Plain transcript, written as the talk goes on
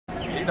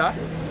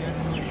after.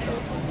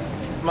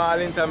 Small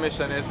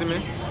intermission, you see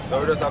me? So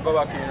we just have to go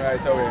back in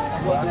right away.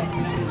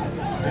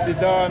 This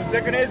is 2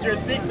 Ezra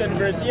 6 and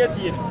verse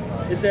 18.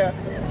 It says,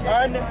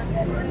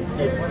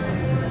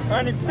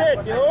 and it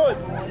said, behold,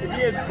 the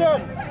day is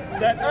come,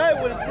 that I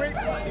will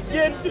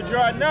begin to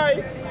draw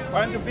nigh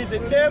and to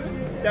visit them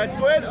that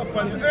dwell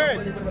upon the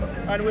earth,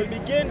 and will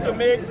begin to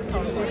make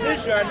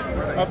provision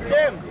of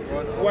them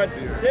what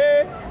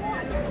they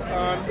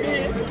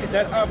be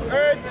that have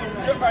erred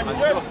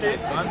unjustly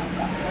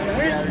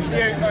with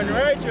their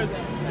unrighteousness.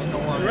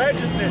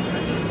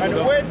 And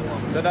when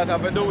so that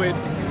have to do with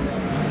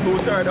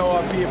 2/3 of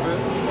our people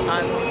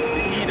and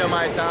the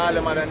Edomites and all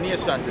them other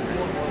nations.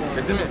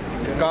 You see me?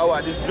 Because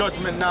what? This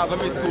judgment now going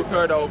to miss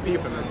 2/3 of our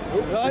people. Man.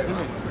 You see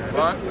me?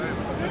 What?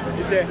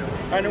 He said,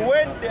 and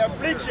when the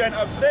affliction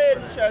of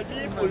Zion shall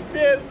be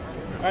fulfilled,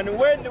 and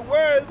when the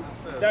world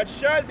that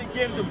shall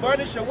begin to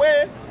vanish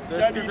away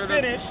shall be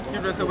finished.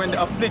 Scripture says when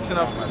the affliction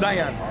of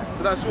Zion.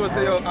 So that shows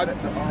say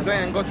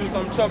Zion got through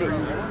some trouble.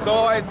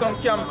 So why some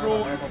camp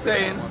crew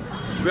saying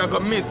we are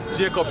going to miss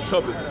Jacob's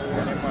trouble.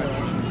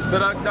 So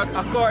that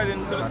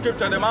according to the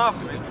scripture them off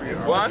me.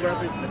 What?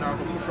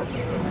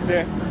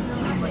 Say,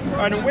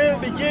 and will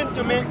begin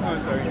to make,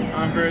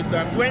 verse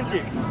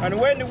 20. And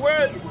when the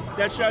world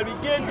that shall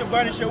begin to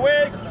vanish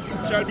away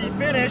shall be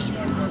finished,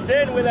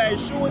 then will I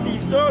show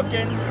these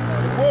tokens,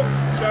 the books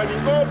shall be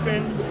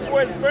opened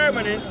before the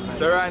firmament.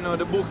 So right now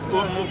the books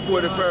open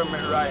before the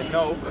firmament right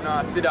now, you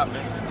know, see that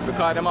man,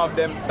 because them have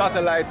them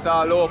satellites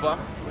all over.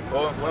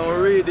 But when we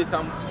read this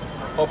and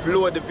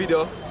upload the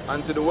video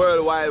onto the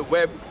World Wide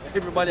Web,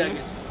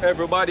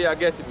 everybody I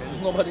get it,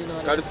 man. Nobody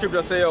knows. Because the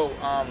scripture say,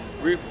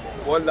 reap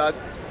all that,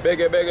 beg,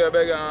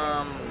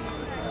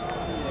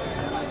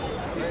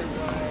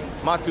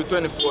 Matthew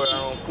 24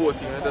 and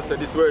 14, and just say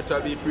this word shall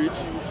be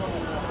preached.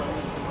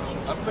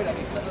 I pray that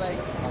it's not like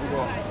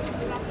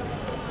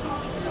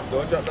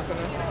don't drop that on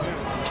it.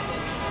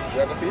 You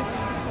have a feet?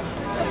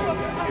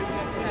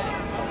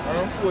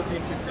 Around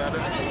 14:50, I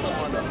don't know.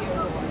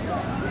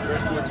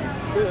 Verse 14.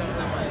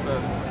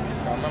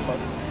 I remember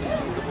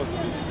it's supposed to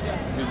be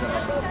vision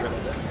of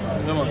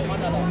that. No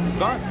man.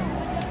 Gone.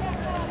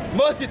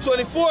 Matthew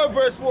 24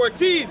 verse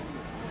 14.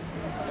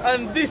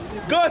 And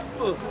this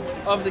gospel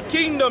of the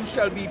kingdom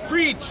shall be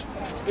preached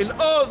in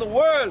all the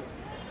world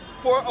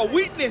for a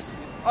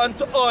witness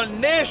unto all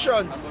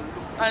nations,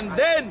 and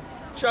then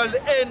shall the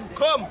end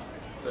come.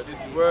 So this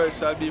word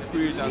shall be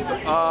preached unto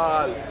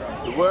all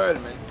the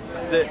world, man.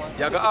 Say, you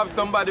gotta have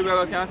somebody where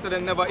you can say they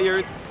never hear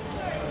it.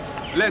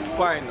 Let's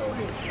find out.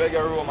 Beg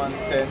your Romans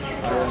 10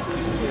 around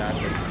 16 and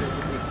 17.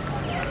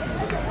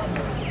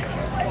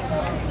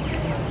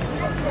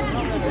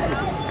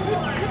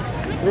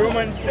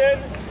 Romans 10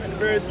 and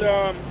verse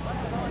Are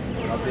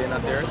they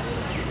not there?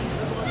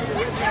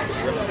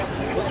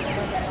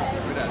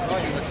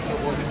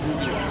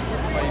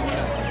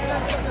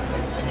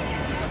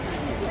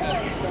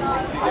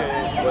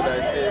 What I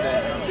say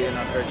then, they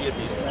not 18.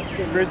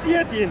 verse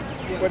 18.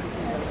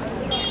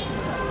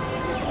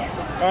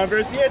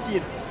 Verse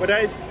 18. What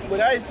I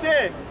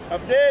say,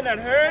 have they not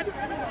heard?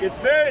 Yes,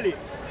 verily,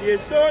 their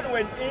son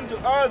went into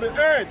all the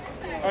earth,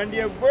 and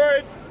their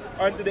words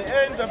unto the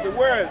ends of the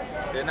world.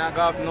 They not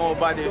have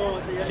nobody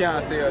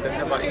can't say they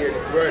never hear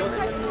this word.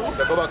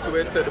 So go back to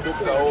where it said the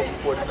books are open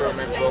for the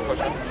firmament. Go for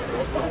sure.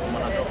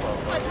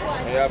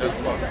 Yeah, but the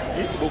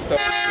books are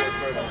open for the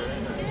firmament.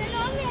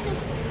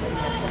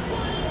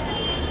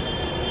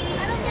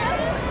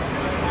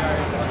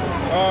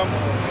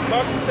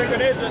 Back to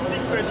 2 Ezra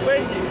 6 verse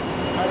 20.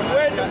 And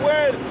when the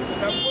world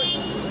that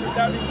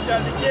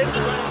shall begin to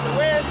vanish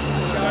away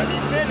shall be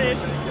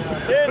finished,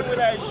 then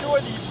will I show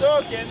these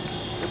tokens,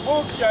 the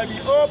book shall be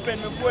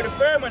opened before the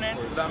firmament.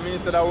 So that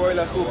means that the world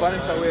has so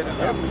vanished away.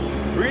 Yep.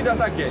 Read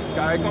that again, because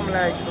I come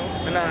like,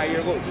 I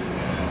hear go.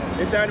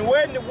 It says, and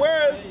when the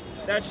world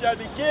that shall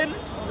begin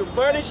to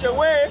vanish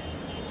away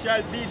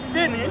shall be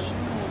finished,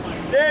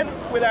 then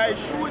will I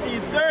show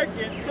these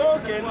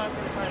tokens,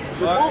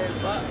 the book.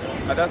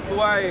 And that's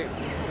why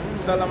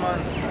Solomon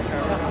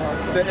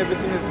said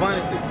everything is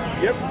vanity.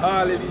 Yep.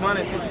 All is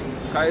vanity.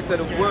 Because he said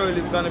the world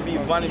is going to be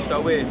vanished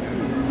away.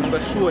 I'm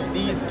going to show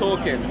these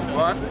tokens.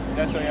 What?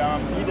 That's why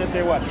he just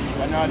say what?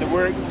 And all the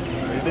works,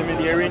 is in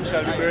the herein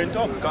shall be burnt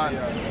up. Gone.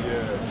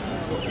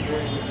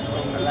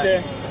 He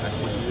said,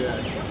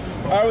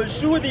 I will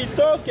show these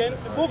tokens,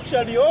 the book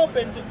shall be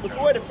opened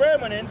before the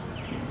firmament,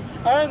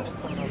 and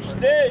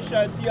they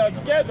shall see all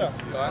together.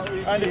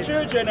 And the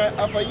children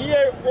of a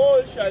year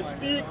old shall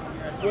speak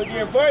with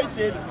their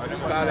voices.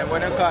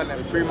 When you call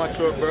them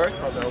premature birth,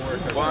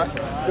 what?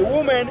 The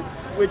woman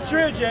with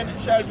children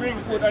shall bring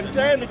forth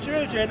untimely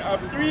children of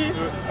 3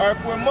 or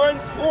 4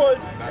 months old,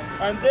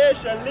 and they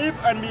shall live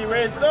and be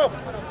raised up.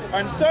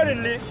 And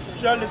suddenly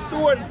shall the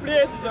sown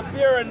places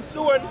appear, and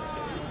soon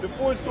the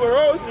full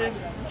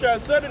storehouses shall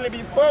suddenly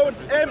be found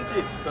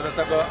empty. So that's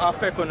going to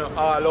affect on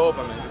all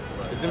over, man.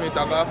 You see me, it's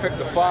going to affect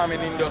the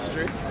farming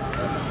industry.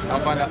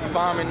 And when the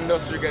farming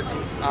industry get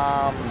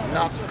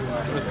knocked,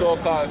 the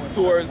so-called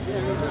stores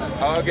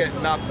will get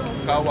knocked.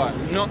 Because what?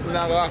 Nothing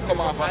will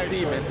come off of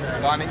cement.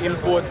 Because they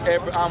import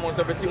almost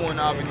everything we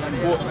have in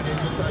import.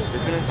 You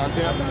see me?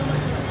 Continue.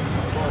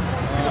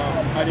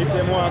 And if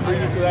they want to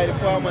bring it to like the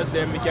farmers,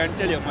 then we can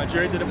tell you,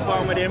 majority of the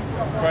farmers, them,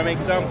 for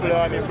example,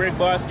 bread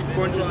basket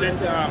country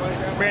center,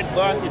 bread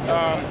basket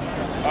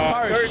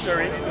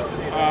territory,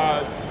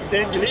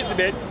 St.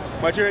 Elizabeth,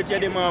 majority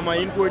of them are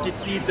imported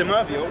seeds them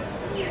have you.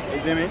 You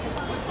see me?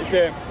 It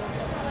says,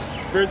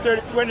 verse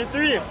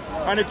 23,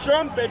 and the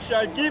trumpet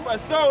shall give a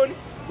sound,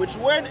 which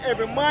when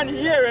every man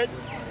heareth,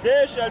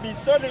 they shall be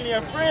suddenly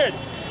afraid.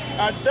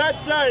 At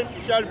that time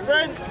shall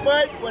friends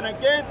fight one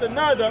against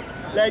another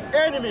like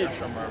enemies,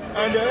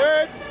 and the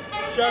earth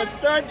shall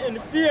stand in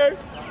fear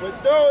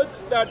with those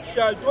that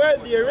shall dwell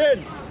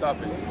therein. Stop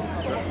it.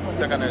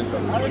 Second answer.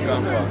 We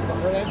come fast.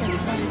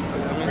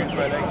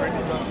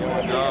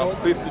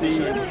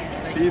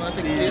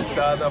 15,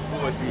 start of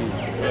 14.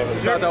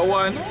 Start at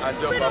 1 and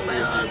jump up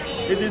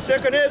 15. This is 2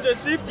 Ezra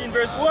 15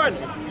 verse 1.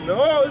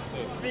 Behold,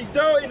 speak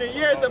thou in the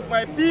ears of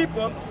my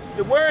people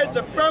the words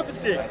of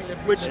prophecy,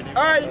 which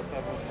I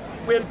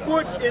will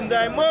put in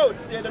thy mouth,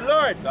 say the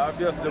Lord. So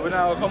obviously we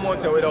now come out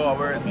here with our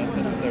words. You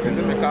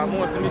see me? Because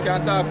most of me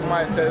can talk for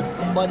myself.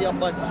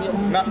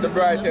 Not the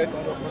brightest.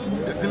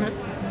 You see me?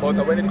 But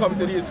when it comes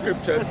to these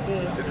scriptures,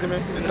 you see me?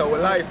 It's our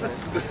life.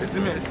 You see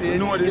me? We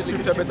know the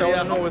scripture better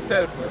than we know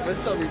ourselves. You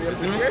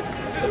see me?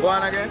 Go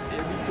on again.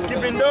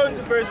 Skipping down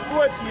to verse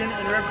 14 in 2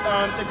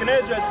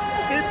 Ezra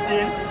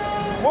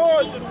 15.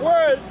 Woe to the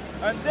world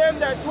and them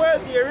that dwell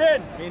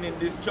therein. Meaning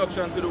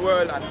destruction to the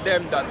world and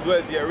them that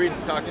dwell therein,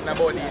 talking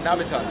about the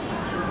inhabitants.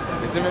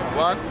 You see me?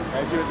 One?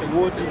 I see it's a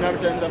woe to the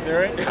inhabitants of the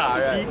earth. Yeah,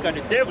 right. See, because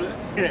the devil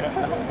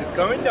is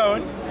coming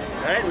down,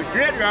 right, with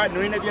great wrath,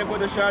 knowing that he has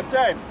got a short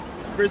time.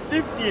 Verse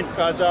 15,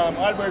 because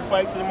Albert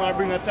Pike said he might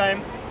bring a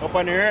time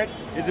upon the earth,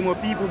 is more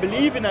people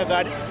believe in a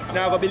God,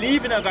 now go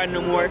believe in a God no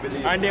more,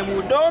 and them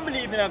who don't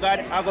believe in a God,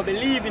 are going to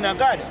believe in a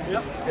God.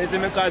 Is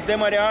because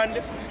them are the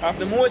hand of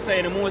the Mosai,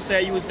 and the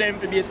Mosai use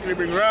them to basically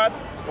bring wrath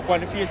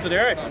upon the face of the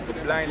earth. To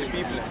blind the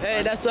people.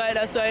 Hey, that's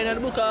why in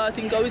the book I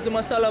think of Wisdom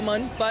of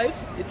Solomon 5,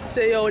 it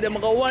say how them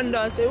go wonder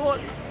and say,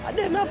 what? Are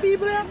them are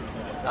people there?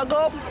 I go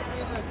up.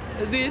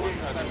 Is it?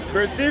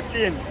 Verse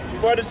 15,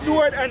 for the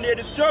sword and their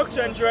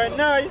destruction draw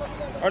nigh,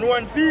 and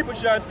one people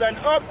shall stand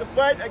up to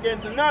fight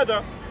against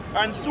another,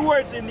 and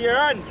swords in their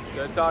hands. So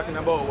you're talking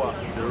about what?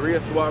 The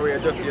race war we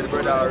just hear the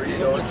brother read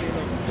out.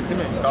 You see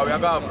me? Because we are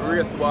going to have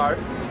race war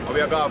and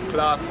we are going to have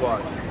class war.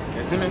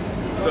 You see me?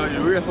 So the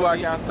race war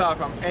can start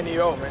from any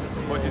man,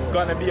 but it's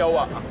going to be a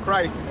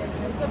crisis.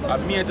 A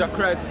major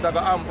crisis that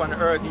will happen on the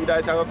earth. Either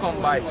it's going to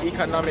come by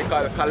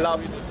economical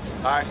collapse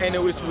or any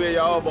which way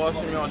you're about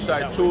to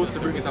try choose to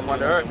bring it upon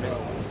the earth.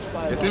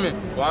 Man. You see me?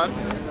 One?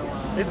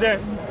 Is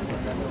there?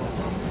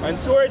 And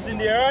swords in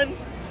their hands.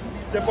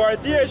 So for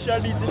there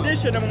shall be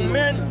sedition among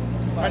men,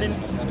 and in...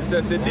 It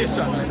says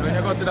sedition. When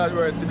you go to that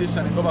word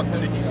sedition, you go back to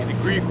the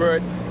Greek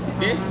word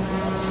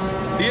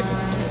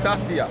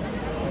dystasia,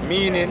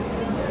 meaning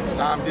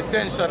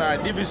dissension or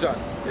division.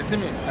 You see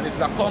me? And it's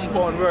a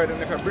compound word,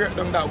 and if you break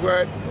down that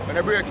word, when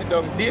you break it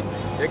down this,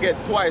 you get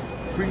twice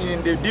bringing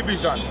in the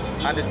division.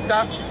 And the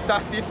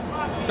stasis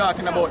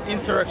talking about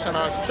insurrection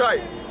or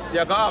strife. So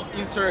you got have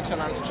insurrection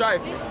and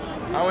strife.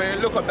 And when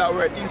you look up that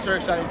word,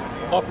 insurrection is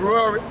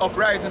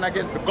uprising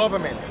against the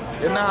government.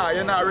 You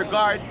not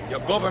regard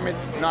your government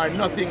nor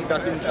nothing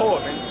that in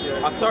power,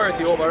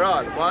 authority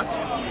overall. What?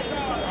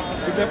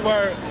 It's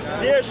for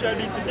there shall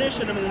be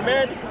sedition among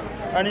men,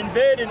 and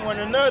invading one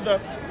another.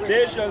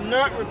 They shall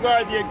not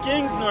regard their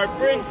kings nor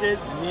princes.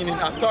 Meaning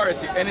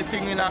authority,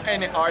 anything in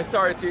any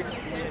authority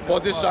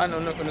position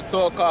on the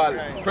so-called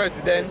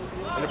presidents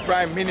and the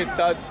prime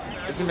ministers.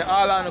 It's in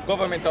all on the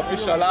government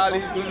official, all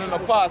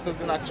the pastors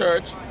in a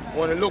church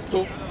want to look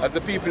to as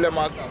the people them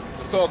as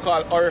the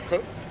so-called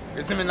oracle.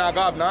 You see me not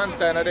have no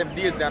answer in them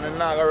days and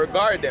not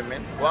regard them,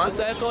 man. What? It's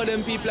like how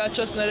them people are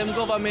trusting them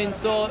government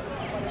so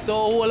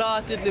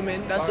wholeheartedly,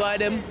 man. That's why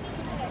them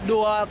do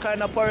all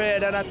kind of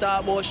parade and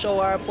talk about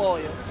shower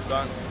power. Go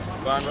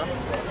on, bro.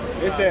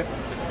 They say,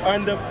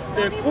 and the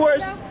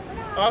course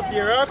of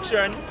their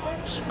actions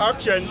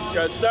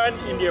shall stand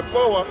in their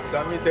power.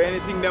 That means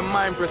anything them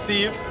mind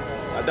perceive,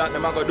 that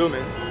them are going to do,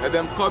 man. If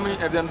them coming,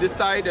 if them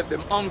decide, if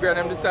them hungry and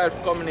them decide to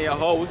come in your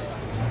house,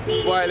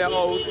 spoil your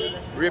house,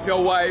 rape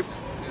your wife,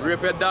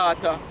 rape your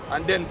daughter,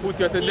 and then put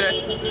you to death.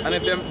 And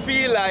if them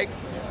feel like,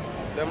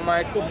 they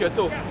might cook you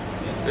too.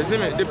 You see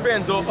me?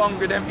 Depends how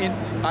hungry them in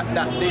at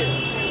that day.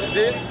 You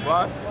see?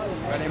 What?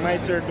 And they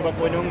might serve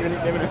tobacco when hungry.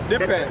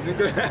 Depends.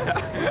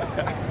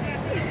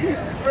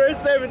 Verse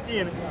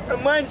 17, a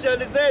man shall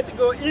desire to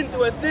go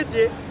into a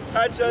city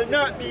and shall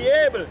not be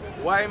able.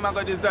 Why am I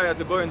going to desire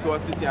to go into a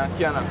city and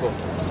cannot go?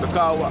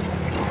 Because what?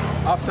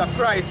 After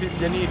crisis,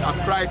 you need a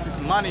crisis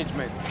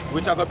management,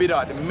 which are going to be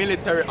the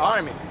military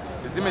army.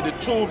 You see me? The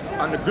troops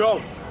on the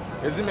ground.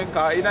 You see me?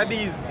 Because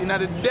in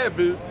the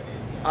devil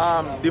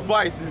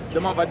devices,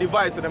 them have a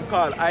device that them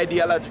call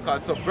ideological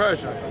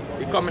subversion.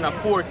 It comes in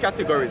 4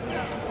 categories.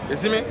 You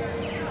see me?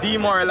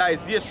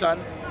 Demoralization,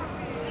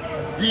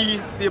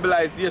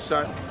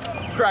 destabilization,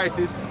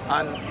 crisis,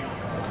 and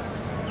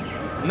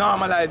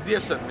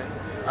normalization, man.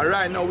 And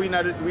right now, we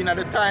not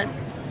the time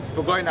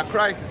for going a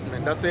crisis,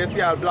 man. That's why you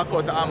see all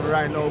blackout arm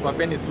right now over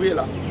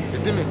Venezuela. You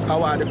see me?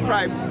 Because the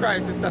crime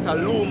crisis that are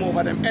loom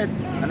over them head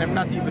and them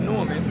not even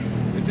know, man.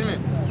 You see me?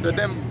 So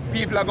them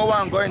people are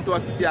going into a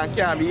city and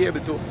can't be able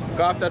to.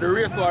 Because after the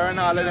race war and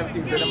all of them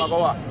things, them are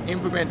going to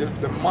implement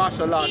the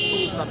martial law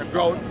troops on the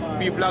ground.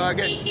 People are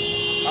going to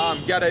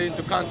get gathered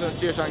into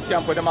concentration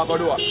camp where them are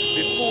going to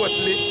be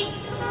forcefully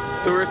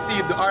to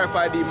receive the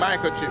RFID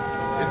microchip.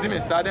 You see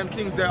me? So them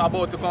things are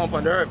about to come up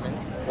on the earth, man.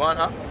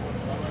 Wanna?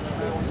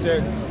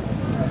 Said,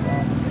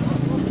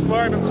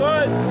 for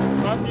because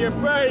of their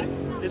pride,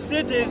 the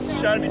cities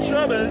shall be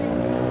troubled,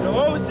 the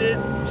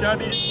houses shall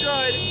be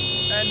destroyed,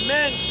 and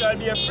men shall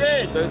be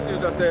afraid. So this is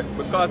just say,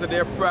 because of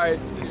their pride,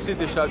 the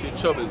city shall be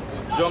troubled.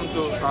 Jump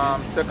to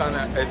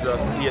 2nd Ezra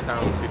 8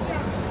 and 15.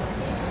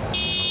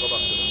 Go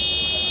back to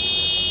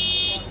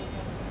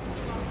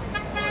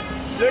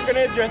that. 2nd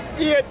Ezra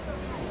 8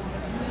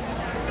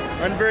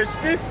 and verse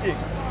 50.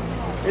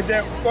 It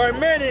said, for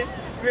many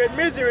great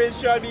miseries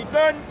shall be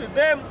done to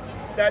them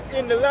that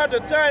in the latter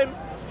time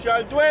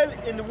shall dwell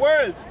in the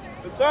world,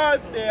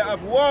 because they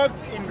have walked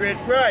in great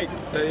pride.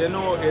 So you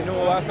know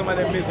what some of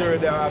the misery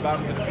they have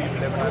happened to the people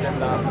them in them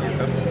last days.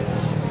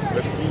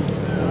 The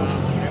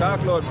peace.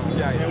 Talk loud, man.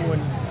 Yeah, They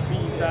want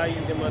peace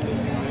in them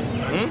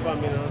and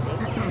family also.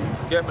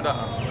 Get me that.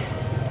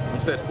 You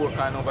said 4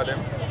 kind over them.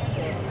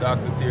 Talk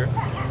the tear.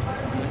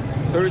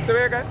 So we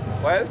say again?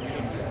 What else?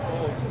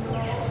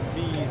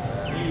 Peace,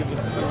 evil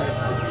spirits,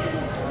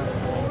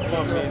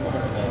 famine.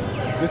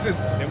 This is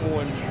Them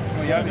one.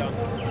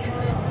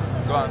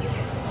 Go on.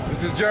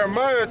 This is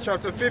Jeremiah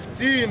chapter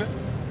 15,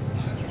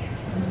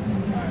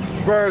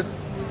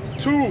 verse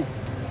 2.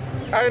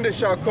 And it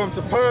shall come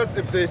to pass,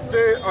 if they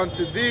say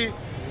unto thee,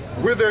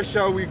 whither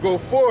shall we go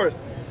forth?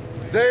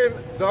 Then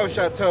thou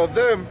shalt tell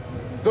them,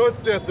 thus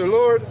saith the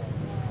Lord,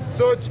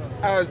 such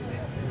as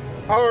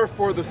are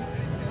for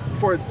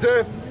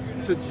death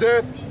to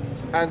death,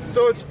 and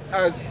such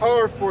as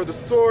are for the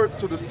sword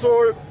to the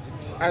sword,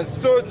 and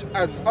such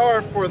as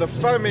are for the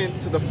famine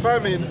to the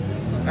famine,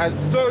 and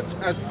such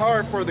as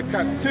are for the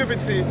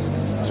captivity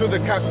to the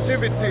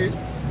captivity,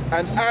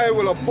 and I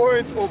will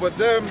appoint over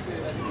them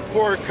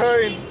 4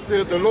 kinds,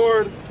 saith the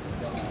Lord,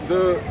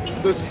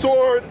 the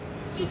sword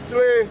to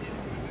slay,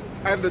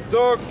 and the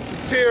dogs to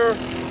tear,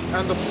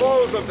 and the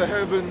fowls of the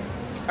heaven,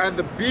 and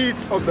the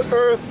beasts of the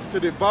earth to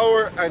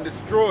devour and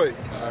destroy.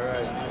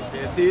 Alright. So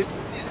you see,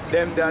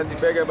 them that they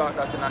beg about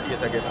that in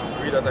 8 again.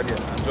 Read that again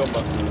and jump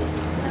back to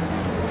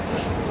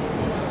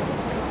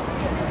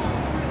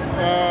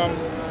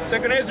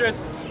 2nd Ezra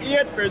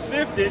 8 verse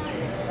 50.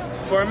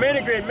 For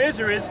many great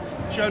miseries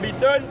shall be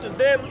done to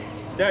them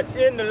that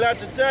in the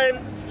latter time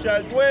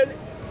shall dwell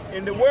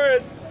in the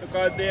world,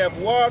 because they have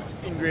walked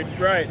in great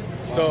pride.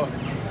 So,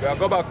 we'll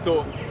go back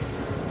to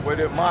where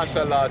the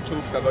martial law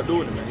troops are going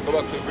to do, man. Go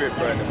back to great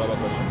pride and Baba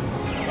question.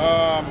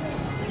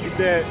 It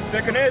said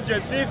 2nd Ezra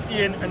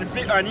 15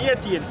 and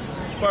 18.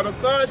 For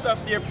because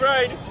of their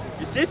pride,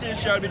 the cities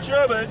shall be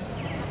troubled,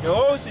 the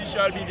houses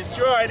shall be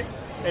destroyed,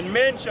 and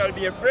men shall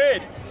be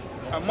afraid.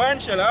 A man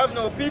shall have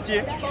no pity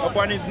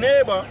upon his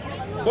neighbor,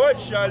 but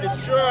shall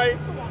destroy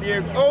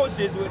their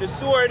houses with the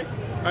sword,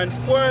 and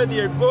spoil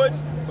their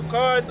goods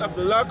because of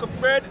the lack of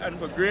bread and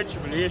for great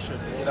tribulation.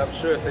 See, I'm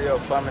sure say your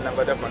famine are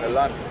going to on the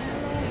land.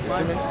 You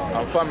see me?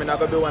 And famine are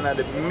going to be one of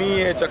the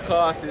major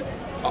causes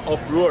of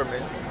uproar,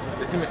 man.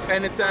 You see me?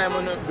 Anytime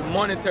the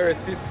monetary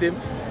system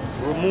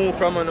remove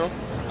from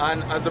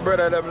and as the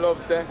brother them love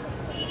say,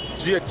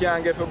 Jay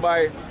can't get to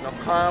buy no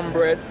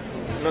cornbread,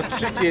 no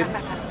chicken.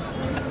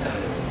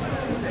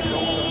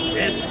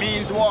 This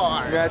means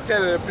war. I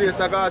tell you, the place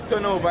that got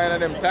turn over in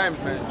them times,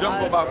 man.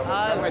 Jump back.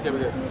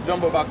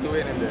 Jump back to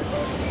waiting there.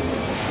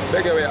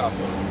 Take away up.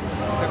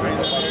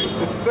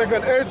 The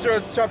 2nd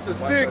Ezra chapter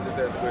 6,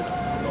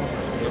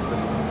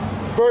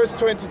 verse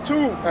 22.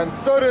 And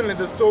suddenly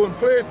the sown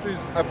places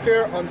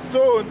appear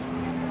unsown.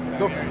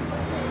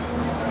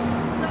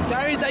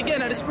 Carry it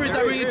again, and the spirit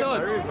that bring it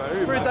out. The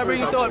spirit that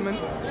bring it out, man.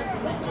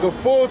 The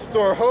full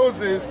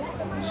storehouses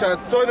shall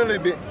suddenly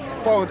be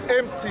found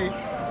empty,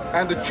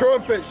 and the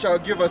trumpet shall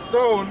give a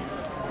sound,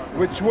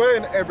 which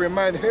when every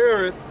man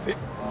heareth. See,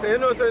 so you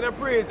know, so in the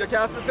prayer, you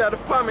can still say the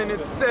famine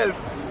itself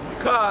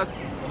cause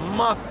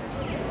mass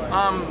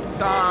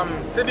some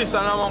sedition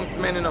amongst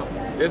men, you know.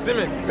 You see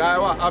me? Guy,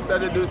 what? After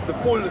the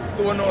full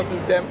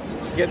storehouses them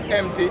get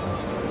empty,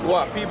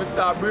 what? People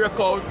start break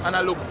out and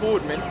I look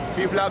food, man.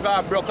 People are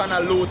got broke and I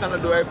loot and I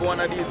do every one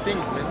of these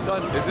things, man.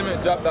 You see me?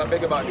 Drop that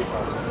beg about this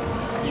one.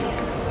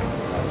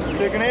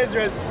 2nd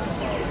Ezra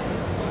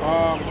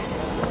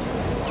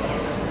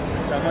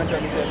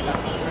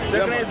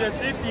 2nd Ezra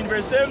 15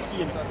 verse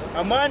 17.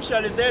 A man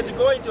shall desire to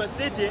go into a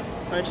city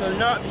and shall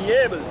not be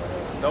able.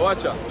 So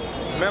watch out.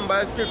 Remember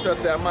the scripture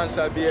says a man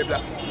shall be able,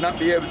 not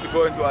be able to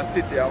go into a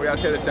city, and we are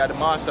telling you the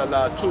martial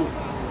law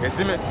troops. You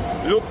see me?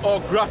 Look how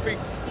graphic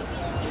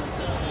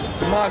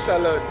the martial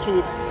law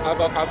troops are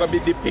going to be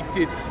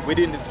depicted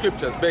within the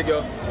scriptures. Beg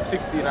you,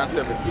 16 and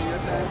 17.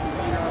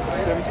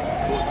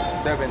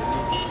 70.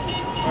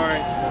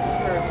 Alright.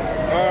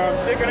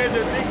 2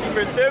 Ezra 16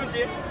 verse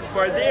 70.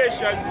 For there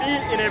shall be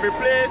in every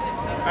place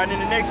and in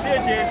the next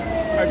cities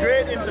a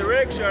great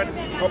insurrection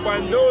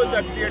upon those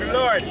that fear the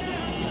Lord.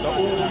 So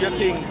who you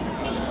think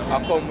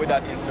will come with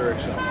that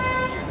insurrection?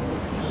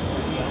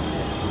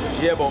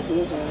 Yeah, but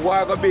who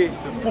are going to be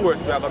the force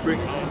we are going to bring?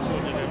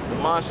 The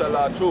martial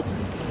law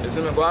troops. You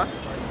see me go on?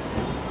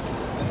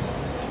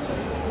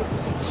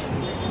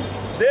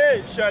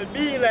 They shall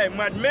be like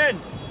madmen,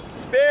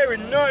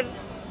 sparing none,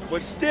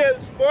 but still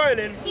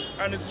spoiling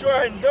and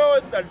destroying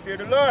those that fear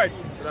the Lord.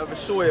 So I will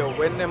show you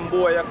when them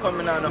boys are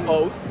coming on the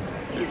house,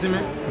 you see me?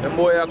 Them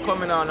boys are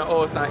coming on the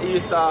house and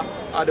Esau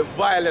are the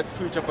vilest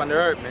creature upon the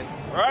earth, man.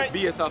 Right.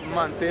 The base of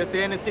man. So you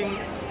see anything,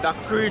 that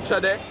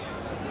creature there,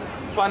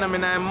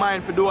 phenomenon in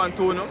mind for doing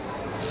to no?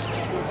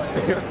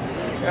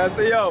 I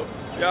say, yo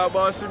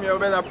about Shimmy, you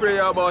better pray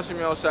about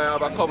Shimmy or shy,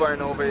 have a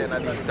covering over here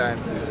in these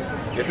times.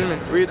 You see me?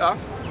 Read up.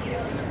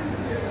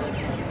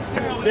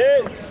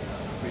 They,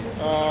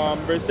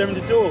 verse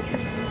 72,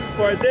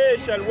 for they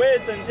shall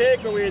waste and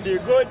take away their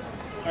goods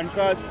and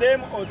cast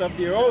them out of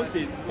their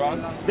houses.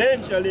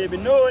 Then shall they be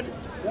known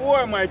who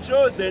are my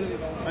chosen,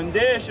 and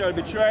they shall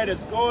be tried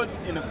as gold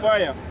in the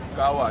fire.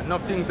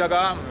 Enough things are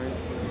going to happen.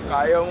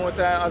 Because one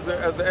time, as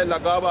the elder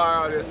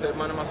Gabar always said,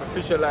 man, I must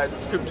officialize the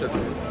scriptures.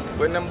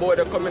 When them boys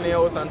come in the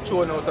house and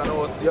throw out an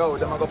house, yo,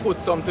 them are going to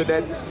put some to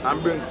them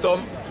and bring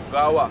some,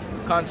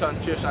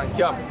 concentration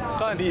camp.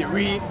 Can be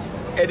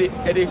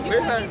re-educated,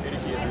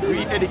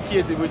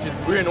 which is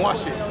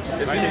brainwashing.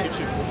 You see me?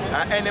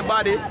 And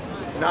anybody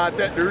now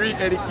take the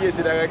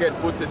re-educated that are get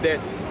put to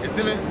death. You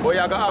see me? But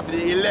you are going to have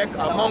the elect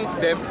amongst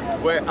them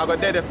where I got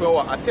dead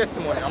for a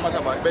testimony. I'm not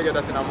about beg you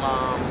that in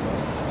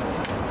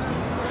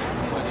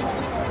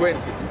 20.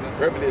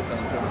 Revelation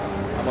 20.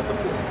 I must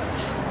have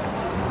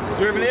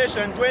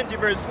Revelation 20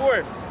 verse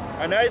 4.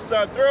 And I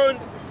saw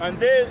thrones, and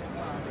they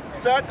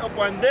sat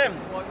upon them,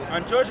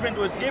 and judgment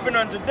was given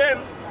unto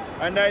them.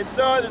 And I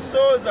saw the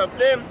souls of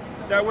them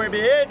that were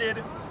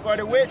beheaded for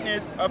the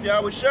witness of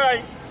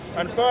Yahushai,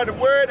 and for the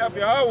word of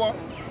Yahweh,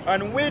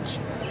 and which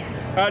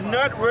had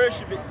not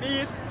worshipped the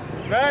beast,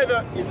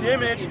 neither his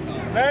image,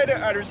 neither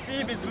had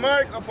received his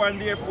mark upon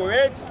their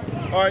foreheads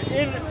or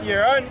in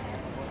their hands,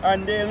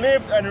 and they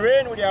lived and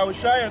reigned with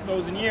Yahushai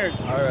 1,000 years.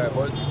 Alright,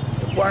 but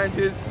the point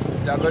is,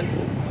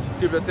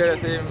 Scripture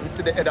tells us, you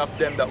see the head of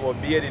them that were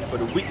beheaded for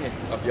the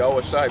witness of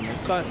Yahushai,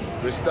 man.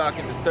 We're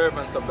talking the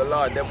servants of the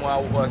Lord, them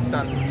who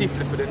stand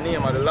stiffly for the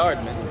name of the Lord,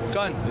 man.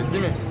 You see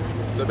me?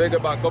 So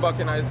go back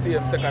in and see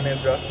him, 2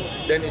 Ezra,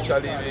 then it shall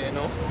leave you, you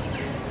know.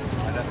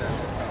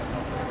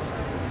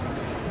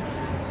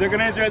 2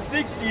 Ezra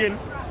 16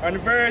 and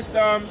verse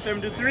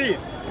 73.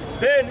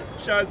 Then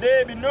shall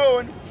they be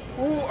known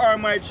who are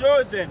my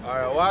chosen.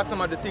 Alright, what are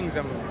some of the things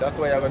that's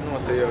why you're going to know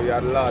say you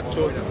are the Lord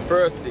chosen.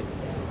 Firstly,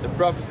 the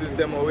prophecies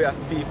them we are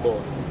speak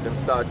about, them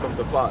start come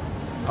to pass.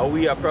 And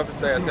we are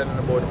prophesying telling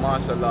about the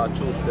martial law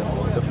troops, them,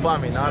 the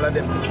famine, all of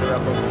them things that are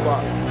come to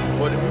pass.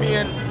 But the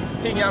main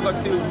thing you're going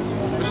to see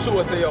for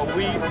sure say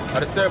we are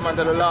the servant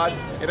of the Lord.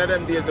 In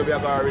them days we are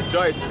going to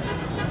rejoice.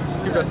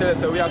 Scripture tells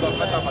us we are going to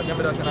cut off.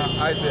 Remember that in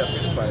Isaiah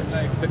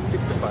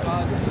 65.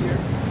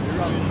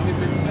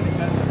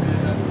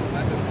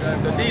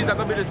 So these are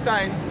going to be the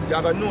signs you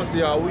are going to know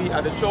say we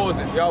are the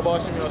chosen. You are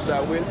about Shimmy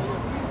Oshai will.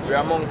 We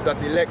are amongst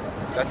that elect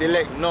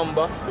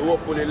number, the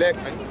hopeful elect.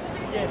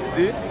 You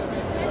see?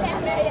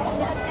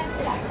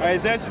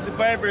 Isaiah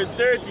 65 verse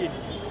 13.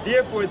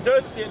 Therefore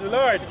thus saith the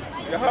Lord,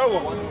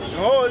 Yahweh,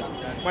 behold,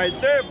 my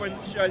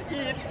servant shall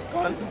eat,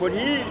 but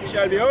he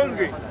shall be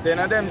hungry. So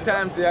in them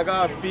times they are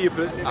going to have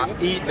people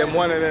eat them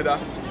one another.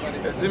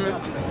 You see me?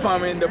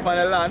 Famine upon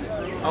the land.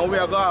 And we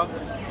are going to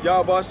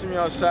Yahweh Shimmy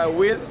Oshai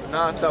will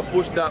now start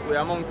push that way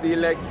amongst the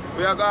elect.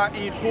 We are going to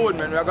eat food,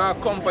 man. We are going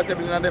to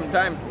comfortable in them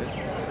times, man.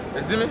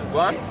 You see me? Go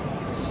on.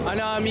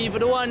 And even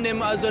the one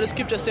them, as well the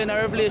scripture saying in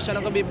Revelation,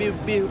 are going to be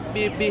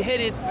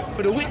beheaded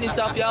for the witness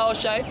of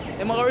Yahushai.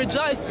 They are going to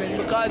rejoice, man,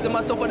 because they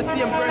must suffer the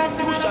same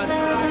persecution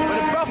when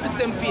the prophets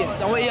them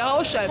face and when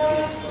Yahushai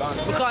face.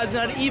 Because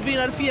even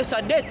in the face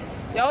of death,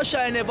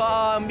 Yahushai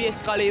never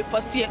basically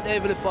forsake the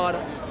Heavenly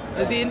Father.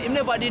 You see, he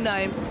never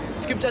deny him.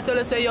 Scripture tells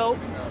us, say, yo,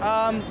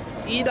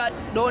 he that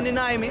don't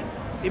deny me,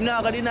 he's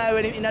not going to deny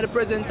when he's in the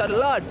presence of the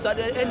Lord. So at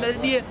the end of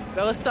the day, we're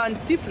going to stand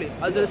stiffly,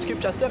 as the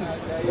scripture says.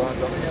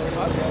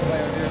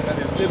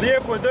 So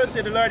therefore thus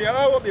saith the Lord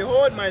Yahweh,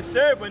 behold, my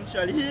servant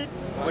shall eat,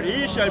 but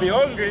he shall be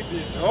hungry.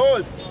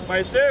 Behold,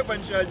 my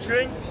servant shall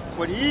drink,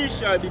 but he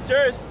shall be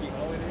thirsty.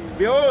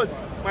 Behold,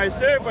 my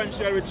servant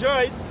shall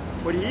rejoice,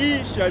 but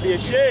he shall be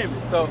ashamed.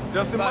 So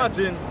just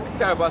imagine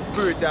the type of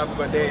spirit you have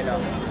got there now.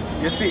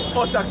 You see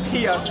utter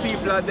chaos,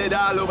 people are dead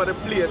all over the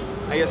place,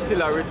 and you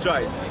still are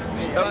rejoice.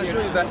 That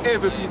shows that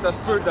every piece of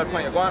spirit that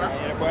when you go on.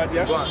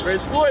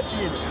 Verse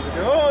 14.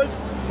 Behold,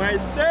 my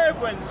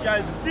servant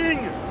shall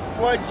sing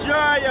for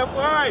joy of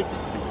heart.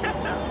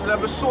 So let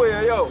me show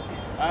you, yo.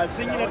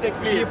 singing at the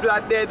place. People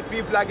are dead,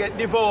 people are get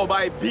devoured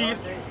by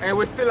beasts, and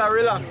we still are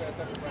relaxed.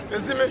 You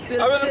see me?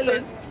 Still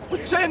chilling.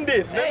 We're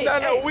trending. Hey,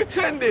 We're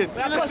trending.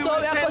 We are out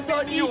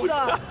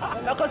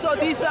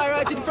Esau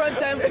right in front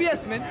time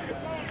face, man.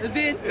 You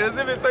see? You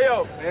see me? So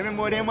yo.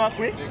 Remember them up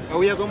quick? And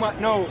we are going back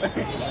now.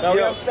 Now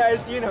we have style,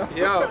 you know.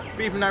 Yo,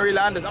 people not really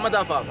understand. I'm a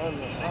tough.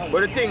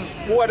 But the thing,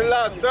 who are the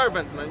Lord's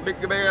servants, man? Big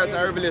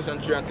Revelation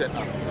 3 and 10.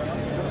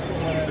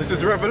 This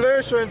is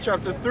Revelation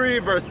chapter 3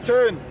 verse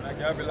 10.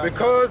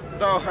 Because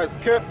thou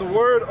hast kept the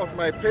word of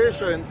my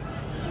patience,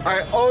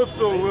 I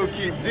also will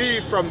keep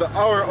thee from the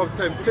hour of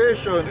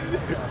temptation,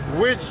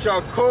 which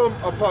shall come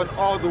upon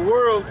all the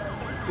world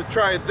to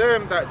try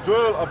them that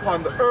dwell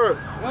upon the earth.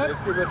 The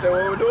scripture say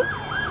what we do? We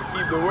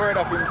keep the word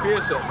of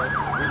impatience, man,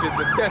 which is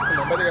the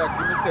testimony. But they got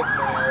give me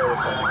testimony in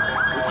ocean.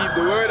 We keep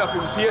the word of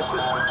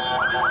impatience.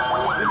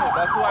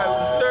 That's why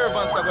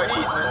servants are going to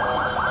eat, man.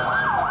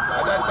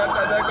 And that's going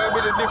to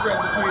be the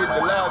difference between the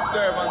Lord's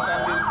servant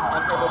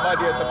and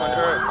everybody else upon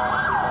earth.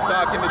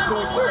 Talking the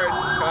 2/3,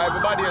 because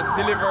everybody has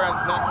deliverance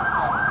now.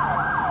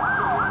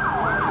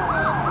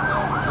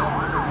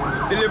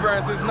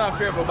 Deliverance is not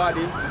for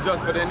everybody, it's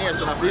just for the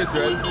nation of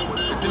Israel.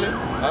 You see me?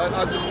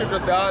 As the scripture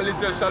says, all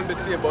Israel shall be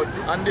saved, but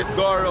on this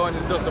go around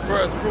is just the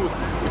first fruit,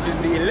 which is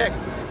the elect.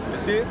 You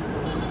see?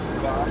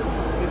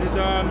 This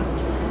is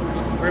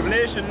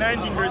Revelation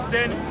 19 verse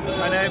 10.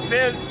 And I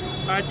fell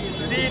at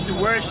his feet to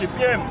worship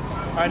him.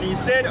 And he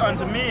said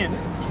unto me,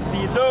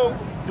 See thou,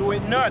 do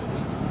it not.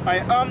 I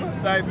am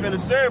thy fellow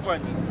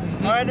servant,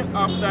 and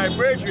of thy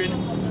brethren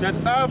that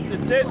have the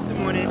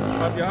testimony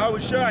of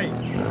Yahushai.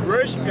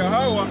 Worship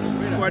Yahweh,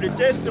 for the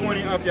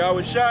testimony of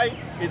Yahushai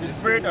is the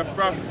spirit of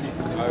prophecy.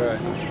 Alright.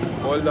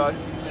 Hold on.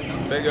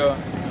 Beg you,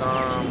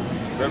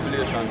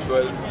 Revelation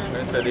 12,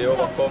 when it said they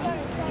overcome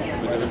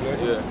with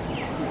the,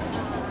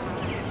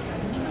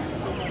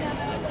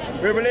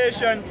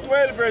 Revelation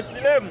 12 verse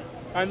 11.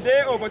 And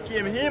they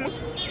overcame him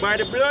by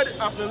the blood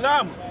of the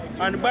Lamb,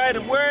 and by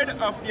the word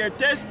of their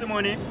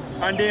testimony,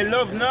 and they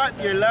loved not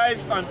their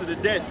lives unto the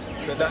death.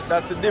 So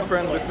that's the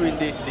difference between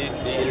the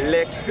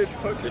elect, the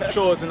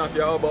chosen of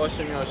Yahweh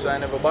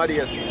and everybody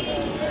else.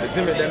 You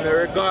see me, them they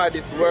regard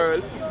this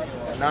world,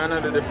 none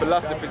of the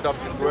philosophies of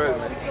this world,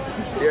 man.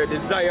 Their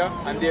desire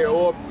and their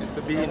hope is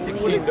to be in the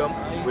kingdom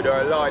with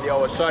our Lord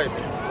Yahweh.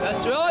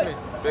 That's right.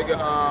 Big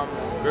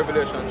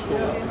Revelation 2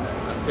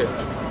 and 10.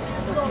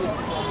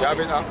 You have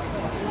it now?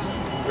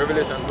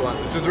 Revelation 2 and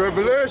 10. This is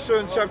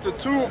Revelation chapter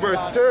 2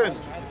 verse 10.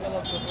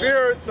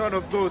 Fear none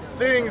of those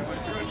things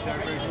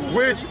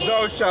which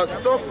thou shalt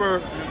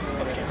suffer.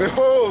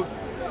 Behold,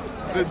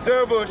 the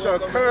devil shall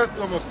cast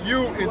some of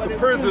you into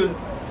prison,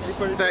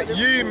 that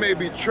ye may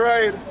be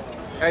tried,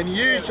 and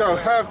ye shall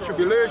have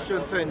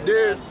tribulation 10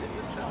 days.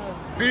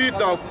 Be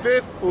thou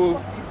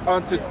faithful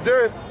unto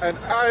death, and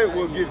I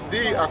will give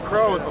thee a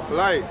crown of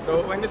life.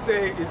 So when they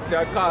say it's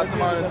cast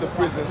someone into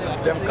prison,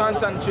 them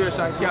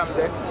concentration camp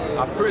there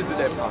are prison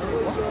them.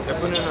 If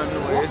you don't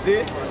know, you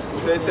see?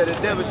 So it said the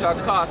devil shall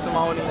cast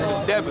someone into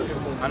the devil,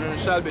 and then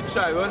shall be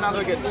tried. We're not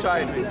going to get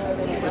tried with.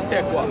 We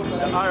take what?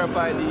 The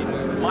RFID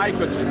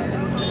microchip.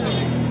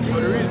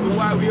 But the reason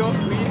why we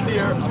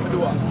there have to do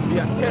what? We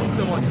are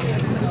testimony. You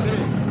see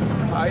me?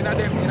 In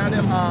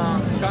them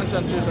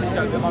concentration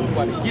camp, them have to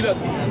what? The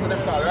guillotine, that's what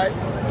they call, right?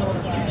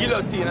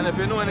 Guillotine, and if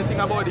you know anything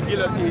about the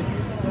guillotine,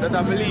 that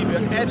I believe you're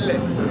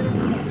headless.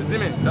 You see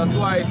me? That's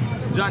why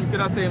John could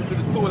have said to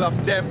the soul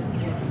of them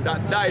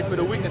that died for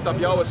the witness of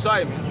Yahweh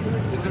Shai.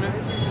 You see me?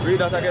 Read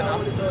that again now.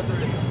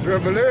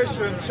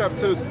 Revelation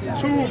chapter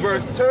 2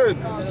 verse 10.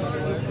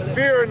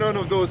 Fear none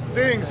of those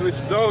things which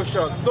thou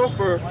shalt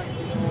suffer.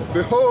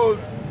 Behold,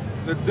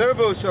 the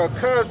devil shall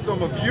cast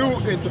some of you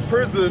into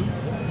prison,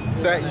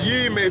 that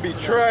ye may be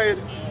tried,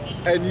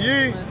 and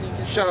ye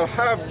shall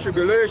have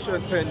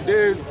tribulation 10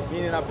 days.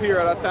 Meaning a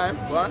period of time.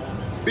 What?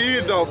 Be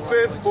thou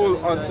faithful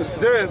unto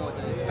death,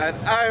 and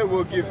I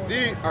will give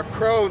thee a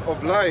crown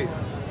of life.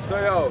 So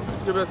yo, the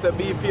scripture says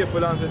be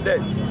faithful unto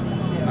death.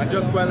 And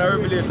just go in the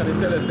Revelation, it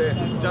tells us that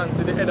John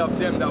see the head of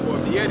them that were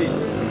beheaded.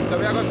 So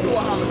we are going to see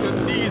what happened to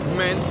these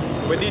men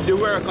who did the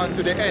work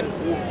unto the end,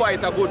 who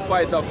fight a good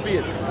fight of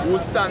faith, who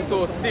stand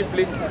so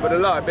stiffly for the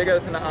Lord. Bigger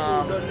than 2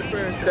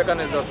 Second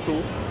is just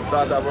 2,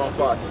 start at around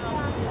 40.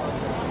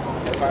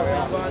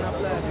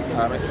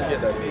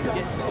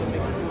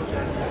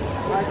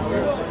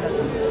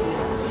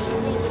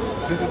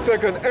 This is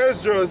 2nd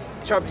Ezra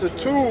chapter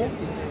 2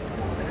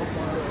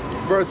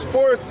 verse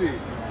 40.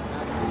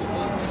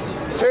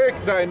 Take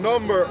thy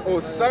number, O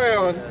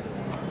Zion,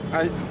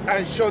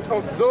 and shut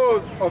up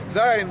those of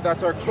thine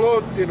that are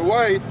clothed in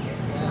white,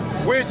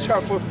 which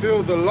have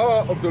fulfilled the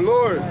law of the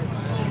Lord.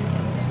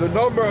 The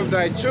number of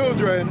thy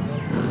children,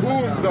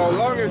 whom thou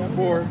longest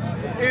for,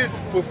 is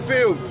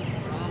fulfilled.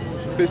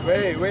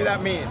 Wait,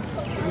 that mean?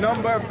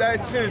 Number of thy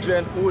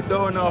children who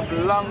don't have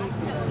long.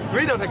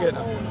 Read that again.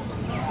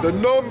 The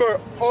number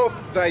of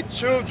thy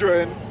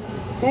children,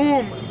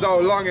 whom thou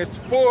longest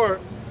for,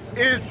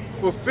 is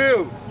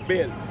fulfilled.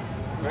 Bill.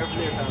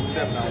 Revelation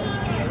 7 now.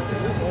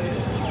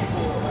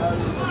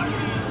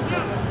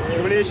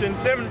 Revelation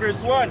 7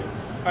 verse 1.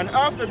 And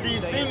after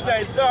these things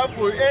I saw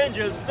 4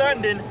 angels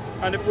standing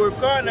on the 4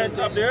 corners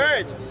of the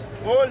earth,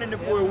 holding the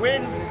 4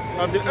 winds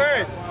of the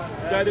earth,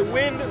 that the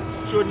wind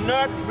should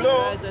not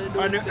blow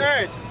on the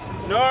earth,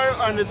 nor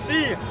on the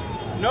sea,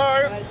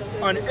 nor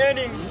on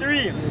any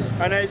tree.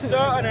 And I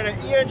saw another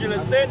angel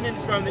ascending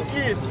from the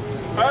east,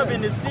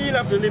 having the seal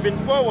of the living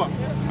power.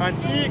 And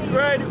he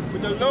cried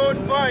with a loud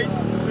voice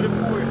to the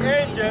 4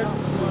 angels,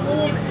 to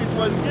whom it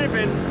was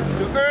given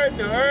to hurt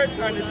the earth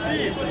and the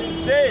sea,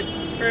 saying,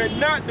 hurt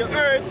not the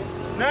earth,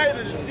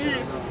 neither the sea,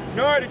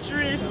 nor the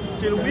trees,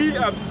 till we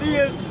have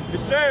sealed the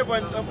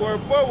servants of our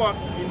power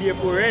in their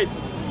foreheads.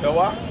 So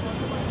what?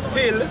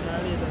 Till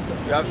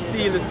we have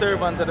sealed the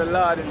servants of the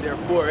Lord in their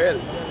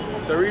foreheads.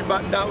 So read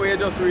back that way,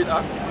 just read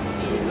up.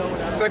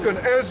 2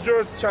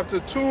 Esdras chapter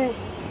 2,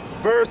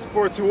 verse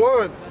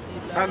 41.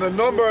 And the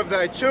number of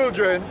thy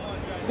children,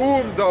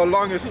 whom thou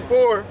longest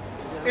for,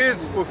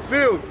 is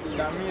fulfilled.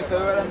 That means that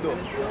what I'm doing.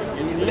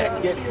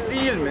 Elect get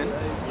sealed, man.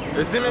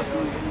 You see me?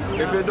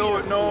 If you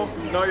don't know,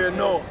 now you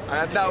know.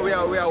 And that we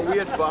are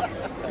waiting for.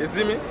 You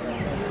see me?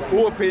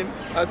 Hoping.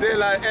 I say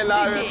like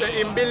Ella say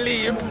him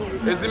believe.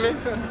 You see me?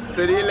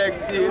 So the elect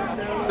sealed.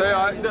 So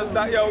just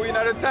that you win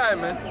at the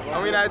time, man.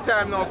 And win at the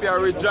time now if you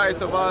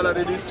rejoice of all of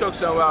the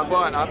destruction we are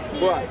going on.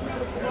 Go on.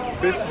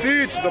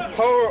 Beseech the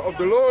power of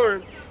the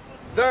Lord,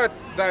 that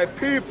thy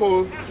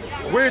people,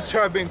 which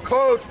have been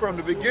called from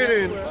the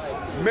beginning,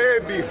 may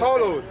be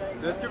hallowed.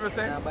 So the scripture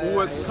says, who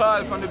was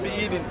called from the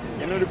beginning.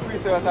 You know the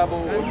priest was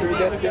about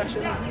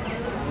predestination.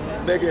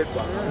 Beg it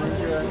back.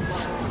 Insurance.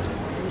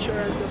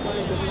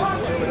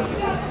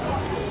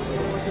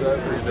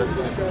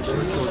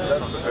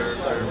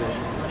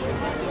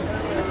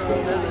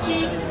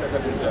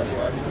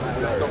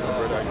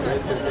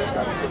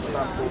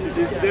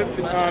 This is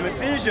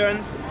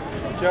Ephesians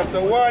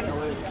chapter 1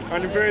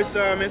 and verse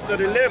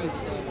 11.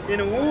 In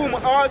whom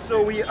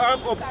also we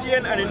have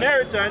obtained an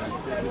inheritance,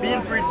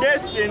 being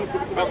predestined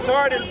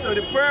according to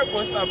the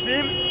purpose of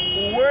him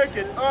who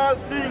worketh all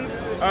things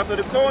after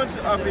the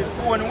counsel of his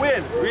own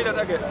will. Read that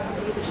again.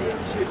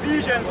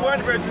 Ephesians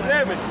 1 verse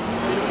 11. In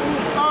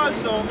whom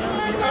also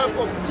we have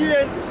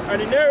obtained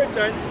an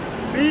inheritance,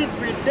 being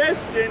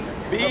predestined.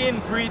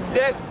 Being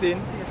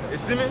predestined, you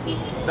see me?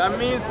 That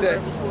means that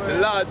the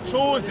Lord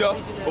chose you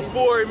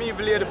before him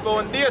even laid the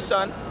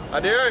foundation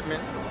of the earth,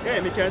 man.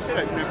 Yeah, we can say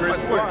that in verse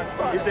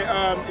 4. He said,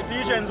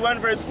 Ephesians 1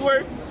 verse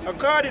 4,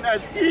 according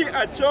as he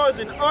had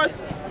chosen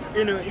us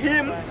in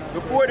him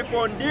before the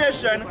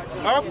foundation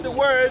of the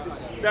world,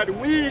 that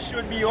we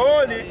should be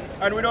holy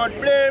and without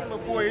blame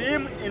before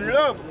him in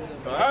love,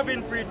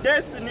 having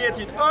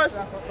predestinated us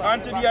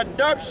unto the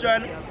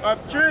adoption of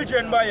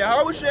children by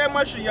Yahushua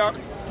Mashiach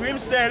to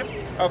himself,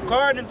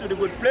 according to the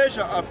good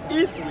pleasure of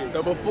his will.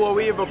 So before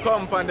we even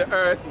come upon the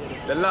earth,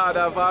 the Lord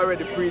have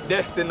already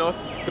predestined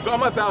us to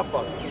come at our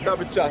fact.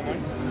 Stop it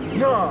chatting.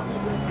 No.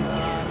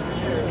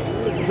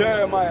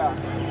 Jeremiah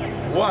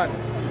 1,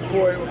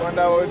 4, when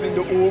I was in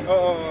the womb.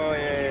 Oh,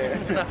 yeah.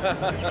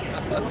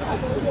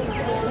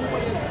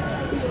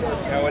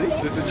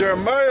 This is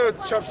Jeremiah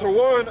chapter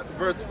 1,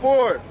 verse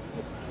 4.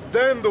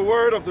 Then the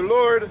word of the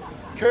Lord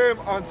came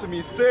unto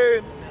me,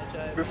 saying,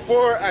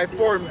 before I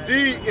formed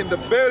thee in the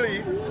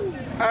belly,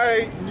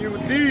 I knew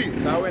thee.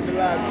 That's when the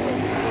Lord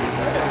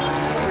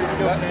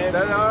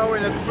that's how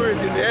when the spirit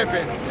in the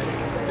heavens.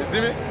 You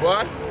see me?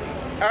 What?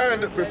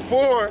 And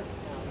before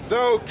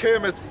thou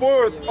camest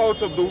forth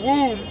out of the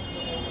womb,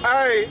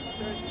 I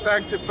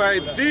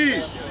sanctified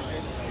thee,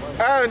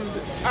 and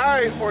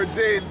I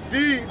ordained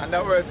thee. And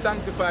that word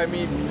sanctify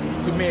means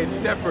to make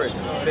separate.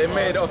 They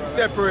made us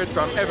separate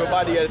from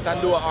everybody else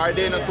and do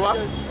ordain us what?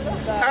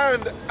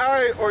 And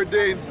I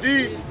ordained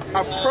thee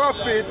a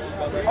prophet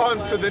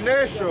unto the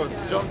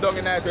nations. Jump down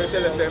in there to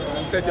tell us them,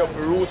 set you up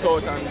for root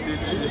out and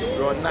this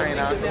run 9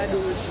 or so.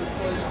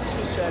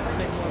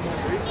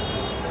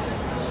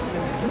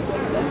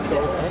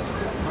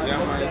 Yeah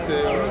man,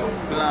 say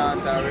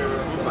plant or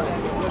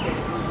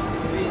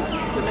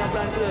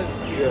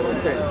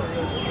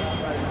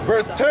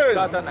Verse 10.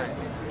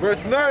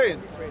 Verse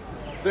 9.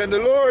 Then the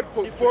Lord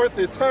put forth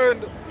his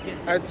hand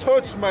and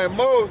touched my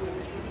mouth,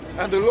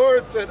 and the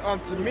Lord said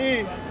unto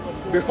me,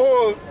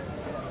 behold,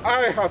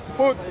 I have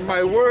put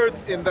my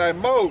words in thy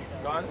mouth.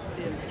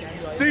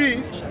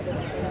 See,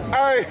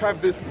 I have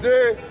this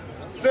day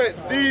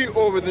set thee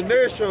over the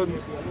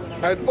nations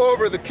and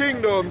over the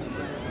kingdoms.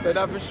 So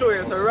that for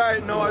sure, so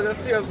right now, as I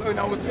see us in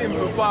our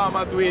simple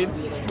farmers way,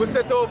 we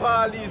set over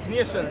all these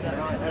nations.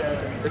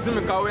 You see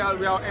me, because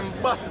we are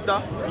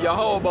ambassador for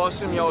Yahweh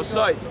Hashem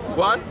Yahushai.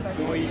 Go on.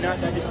 We not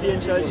that the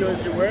saints shall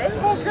judge the world.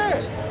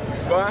 Okay.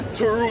 Go on.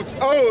 To root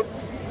out,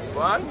 Go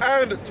on.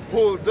 and to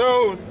pull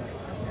down,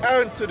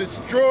 and to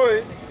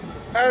destroy,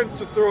 and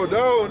to throw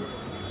down,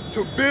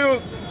 to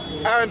build,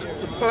 and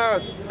to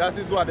plant. That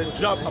is what the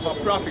job of a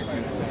prophet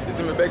is. You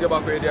see me, beg you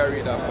back where they are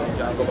read that.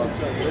 Go back.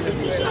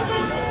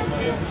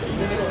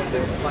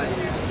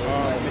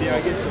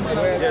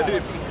 Yeah, do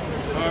it.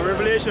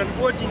 Revelation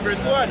 14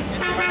 verse 1.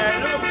 And I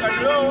looked,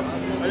 and lo,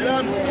 a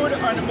lamb stood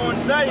on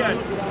Mount Zion,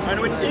 and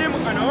with him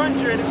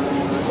 100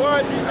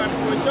 40 and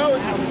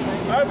 4,000,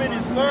 having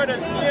his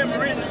father's name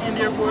written in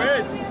their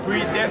foreheads.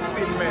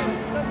 Predestined men.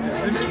 You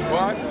see me?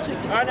 What?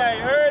 And I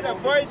heard a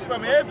voice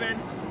from heaven,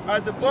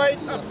 as the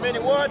voice of many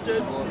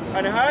waters,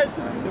 and as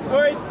the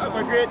voice of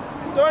a great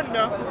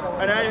thunder.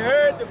 And I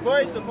heard the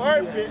voice of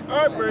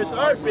harpers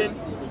harping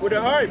with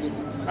the harps.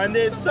 And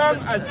they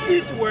sang as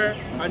it were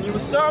a new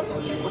song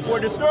before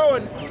the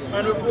throne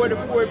and before the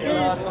 4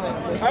 beasts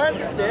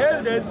and the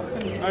elders,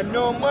 and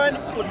no man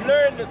could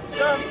learn the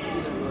song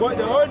but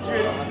the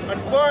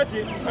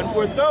 140 and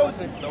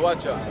 4,000. So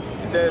watch out.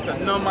 There's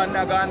no man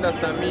that can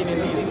understand meaning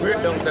these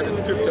breakdowns of the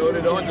scripture,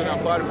 only the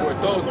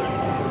 144,000.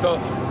 So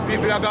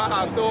people are going to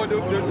ask, oh, the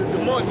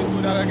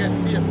multitude are going to get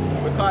saved.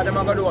 Because them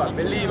are going to do what?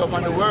 Believe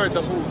upon the words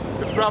of who?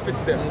 The prophets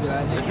them.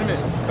 You see me?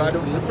 Because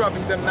the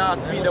prophets them now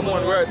speak their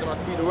own words, they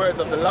must speak the words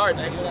of the Lord.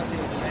 You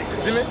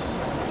see me?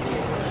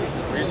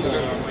 We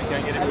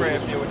can get a prayer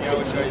for you when you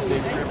always try to say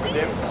prayer for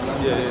them.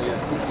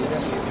 Yeah.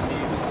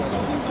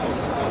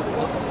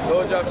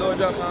 Don't drop,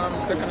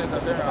 second is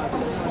there.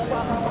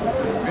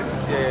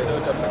 Yeah,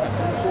 don't drop second.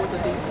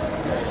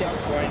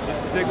 This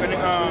is second,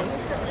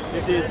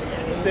 this is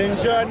St.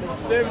 John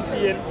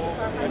 17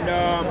 and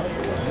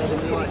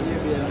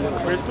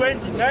verse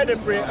 20. Neither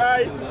pray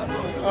I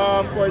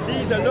for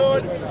these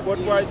alone, but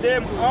for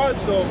them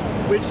also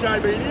which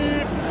shall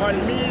believe on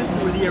me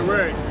through their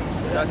word.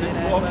 That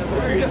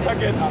is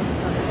again.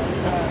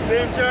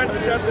 St. John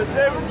chapter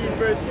 17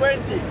 verse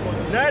 20.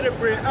 Neither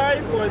pray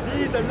I for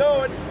these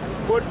alone,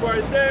 but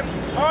for them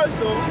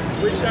also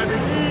which shall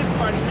believe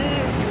on me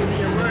through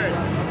their word.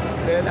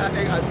 Then I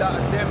think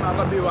them are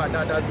going to be what?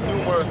 That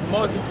numerous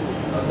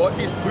multitude. But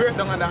this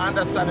breakdown and the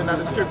understanding of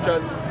the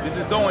scriptures, this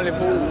is only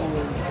for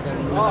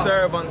the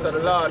servants of the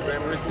Lord.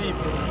 When we receive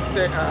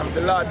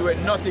the Lord doeth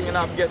nothing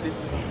enough get it,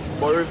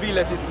 but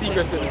revealeth his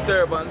secret to the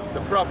servant,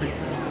 the prophets.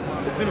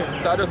 You see me?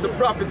 So just the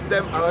prophets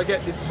them are going to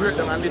get this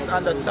breakdown and this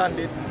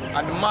understanding,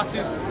 and the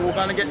masses who are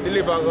going to get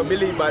delivered are going to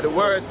believe by the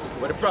words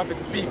what the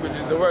prophets speak, which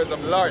is the words of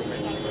the Lord.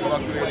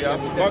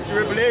 Back to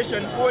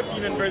Revelation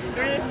 14 and verse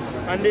 3.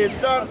 And they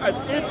sang as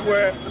it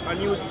were a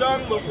new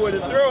song before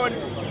the throne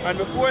and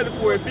before the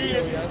 4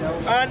 beasts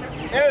and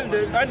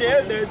the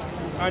elders,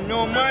 and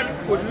no man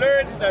could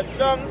learn that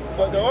song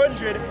but the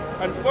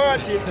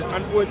 140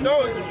 and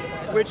 4,000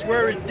 which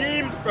were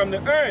redeemed from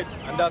the earth.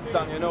 And that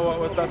song, you know what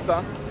was that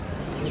song?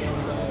 It's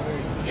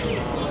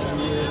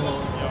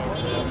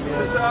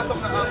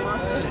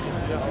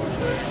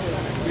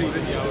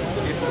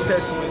the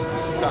testimony.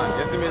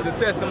 You see me? It's the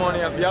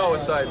testimony of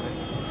Yahushua.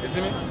 You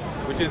see me?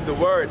 Which is the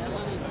word.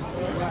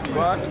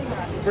 What?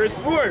 Verse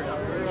 4.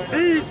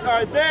 These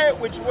are they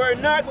which were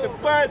not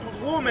defiled with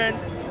woman,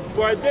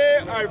 for they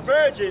are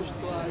virgins.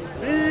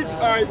 These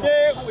are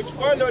they which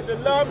followed the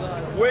Lamb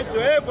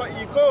wheresoever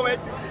he goeth.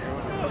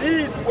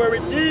 These were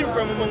redeemed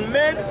from among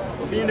men,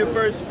 being the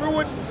first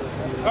fruits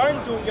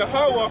unto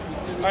Yahweh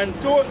and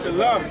to the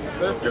Lamb.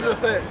 So the scripture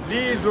said,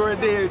 these were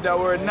they that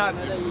were not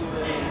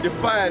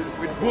defiled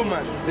with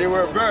women. They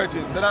were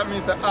virgins. So that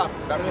means the act.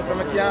 That means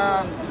I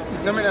can't,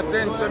 no matter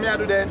sense, so I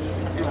do then,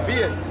 it's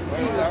vain.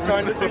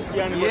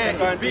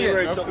 Yeah,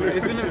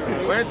 it's vain.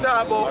 When you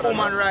talk about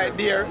woman right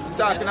there,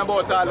 talking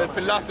about all the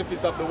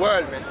philosophies of the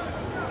world, man.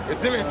 You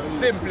see me?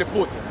 Simply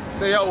put.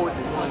 So yo,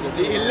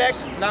 the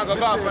elect now go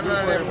off on none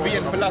of them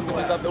vain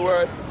philosophies of the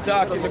world,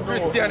 talking to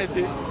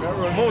Christianity,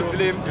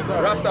 Muslim,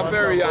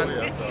 Rastafarian,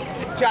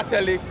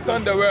 Catholic,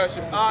 Sunday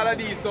worship, all of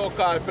these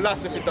so-called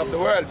philosophies of the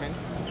world, man.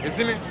 You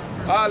see me?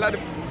 All of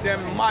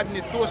them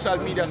madness social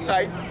media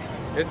sites.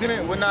 You see me?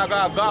 We're not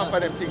going to go for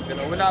them things, you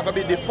know. We're not going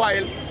to be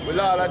defiled with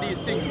all of these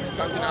things.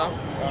 Continue.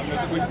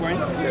 That's a good point.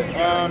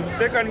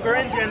 2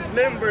 Corinthians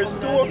 11 verse 2,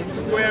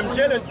 for I am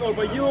jealous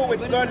over you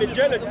with godly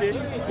jealousy,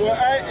 for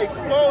I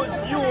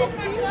exposed you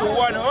to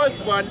one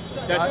husband,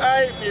 that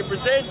I may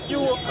present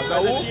you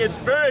as a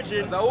chaste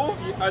virgin, to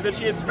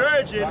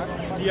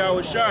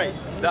Yahushua.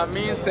 That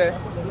means that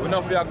we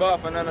don't have to go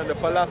off on none of the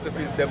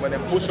philosophies them when they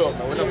push up.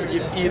 We don't have to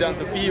give heed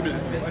unto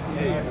feebles.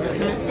 You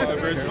see me? So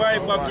verse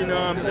 5 back in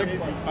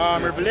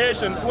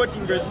Revelation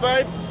 14 verse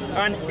 5,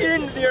 and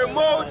in their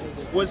mouth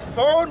was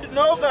found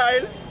no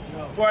guile,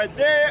 for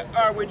they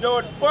are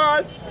without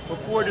fault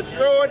before the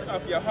throne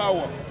of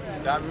Yahweh.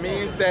 That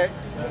means that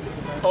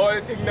all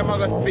the things them are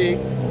going to speak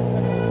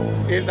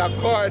is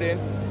according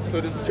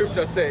to the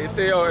scripture say. It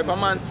say, oh, if a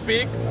man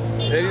speak,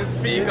 let him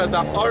speak as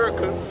an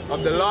oracle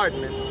of the Lord,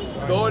 man.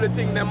 So all the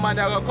things them man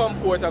are going to come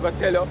forth are going to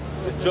tell you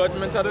the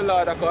judgment of the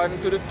Lord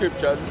according to the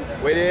scriptures,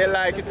 whether they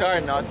like it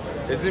or not.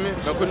 You see me?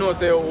 You can know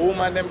say, oh,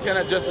 woman them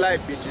cannot just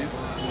like bitches.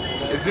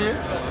 You see me?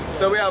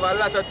 So we have a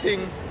lot of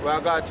things where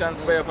God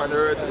transpire upon the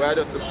earth, where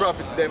just the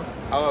prophets them,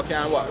 or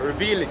can what?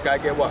 Reveal it, can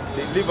get what?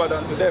 Delivered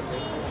unto them.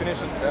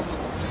 Finish it.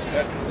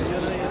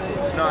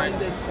 No,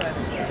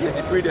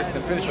 the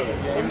predestined, finish it.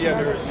 In the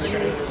other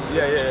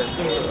Yeah.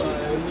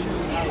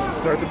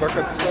 Starting back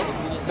at the top.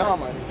 No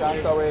man, you can't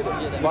start away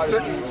there.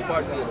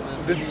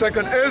 This is 2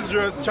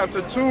 Esdras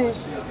chapter 2,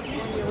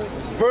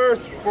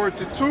 verse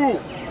 42.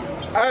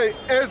 I,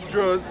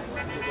 Esdras,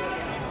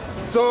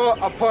 saw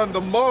upon the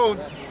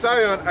Mount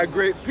Zion a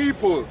great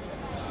people,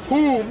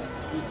 whom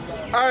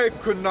I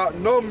could not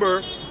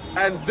number,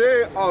 and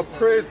they all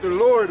praised the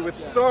Lord with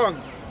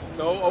songs.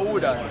 So how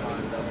would that?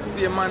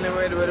 See a man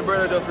where the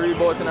brother just read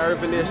about in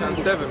Revelation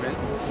 7,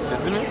 man. You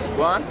see me?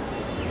 Go on.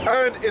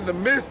 And in the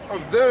midst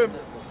of them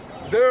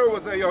there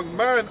was a young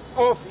man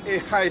of a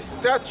high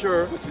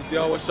stature, Which is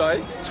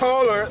Yahushai.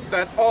 taller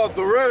than all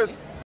the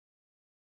rest,